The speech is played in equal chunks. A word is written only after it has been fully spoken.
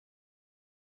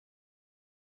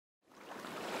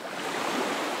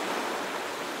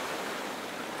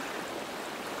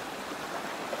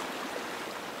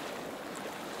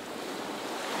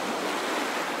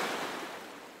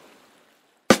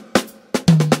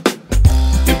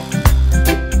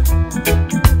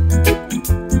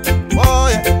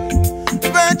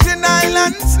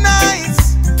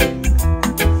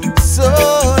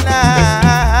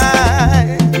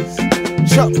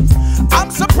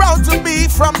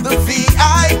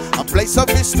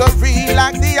history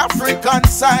like the African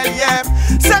style, yeah.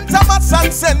 St. Thomas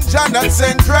and St. John and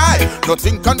St. Croix,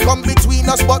 nothing can come between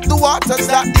us but the waters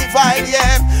that divide,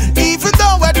 yeah. Even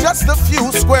though we're just a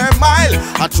few square miles,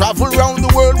 I travel around the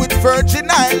world with Virgin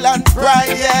Island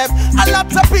pride, yeah. A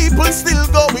lot of people still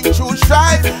going through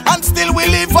strife, and still we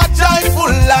live a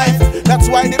joyful life. That's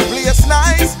why the place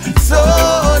nice, so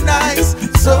nice,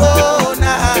 so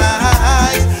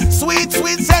nice. Sweet,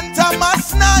 sweet St.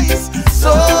 Thomas nice,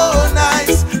 so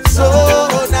nice, so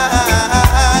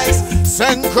nice.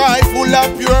 St. Croix full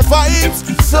of pure vibes,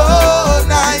 so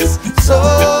nice, so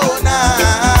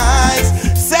nice.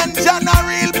 St. John a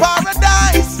real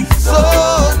paradise, so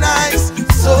nice,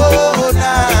 so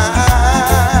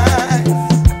nice.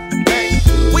 Hey,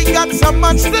 we got so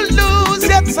much to lose,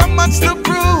 yet so much to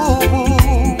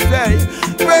prove. Hey,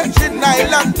 Virgin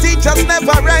Island teachers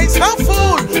never raise no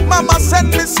fool. Mama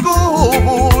sent me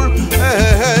school.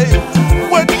 Hey,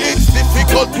 when it's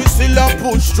difficult, we still a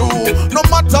push through. No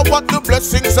matter what, the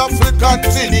blessings of will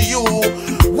continue.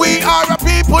 We are a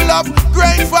people of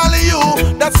great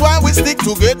value. That's why we stick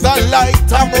together like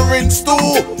tamarind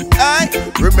stew. Hey,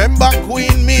 remember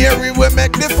Queen Mary, we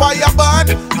make the fire burn,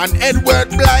 and Edward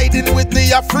Blyden with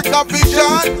the Africa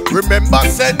vision. Remember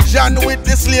St. John with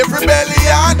the slave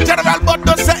rebellion. General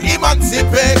Butler say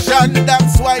emancipation.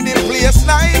 That's why the place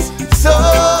nice, so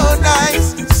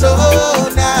nice, so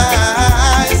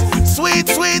nice. Sweet,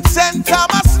 sweet St.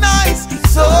 Thomas nice,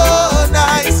 so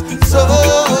nice, so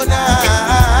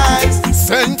nice.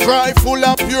 St. Croix full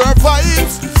of pure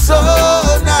vibes, so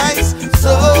nice,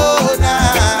 so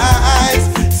nice.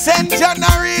 St. John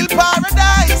a real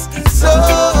paradise, so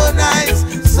nice,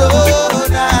 so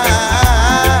nice.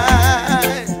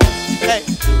 Hey,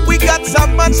 we got so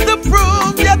much to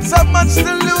prove, yet so much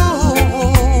to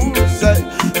lose. Hey,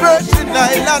 Virgin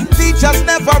Island teachers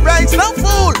never raise no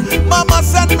fool. Mama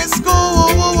sent me school.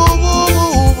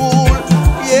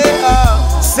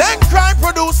 Yeah. St. Croix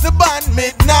produced the band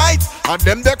Midnight, and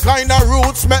them the kind of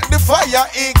roots make the fire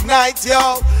ignite,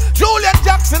 yo. Julian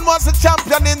Jackson was a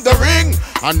champion in the ring,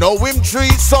 and now him 3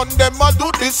 sons, them a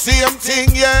do the same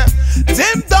thing, yeah.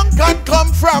 Tim Duncan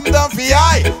come from the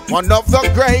VI, one of the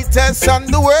greatest, and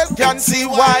the world can see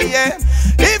why, yeah.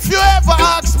 If you ever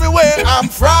ask me where I'm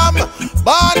from,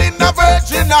 born in a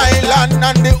Virgin Island,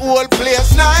 and the whole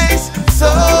place nice, so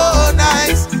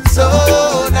nice, so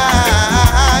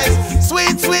nice.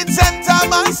 Sweet, sweet St.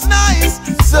 Thomas nice,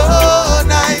 so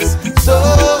nice, so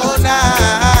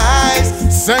nice.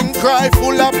 St. Croix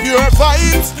full of pure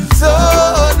vibes, so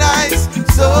nice,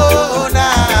 so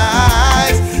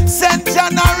nice. St.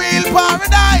 John a real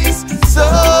paradise, so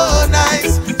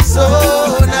nice, so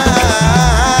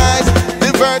nice.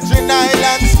 The Virgin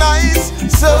Islands nice,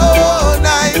 so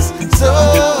nice, so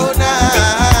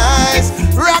nice.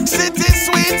 Rock City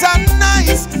sweet and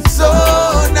nice, so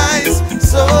nice,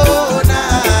 so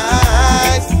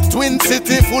nice. Twin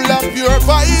City full of pure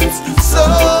vibes, so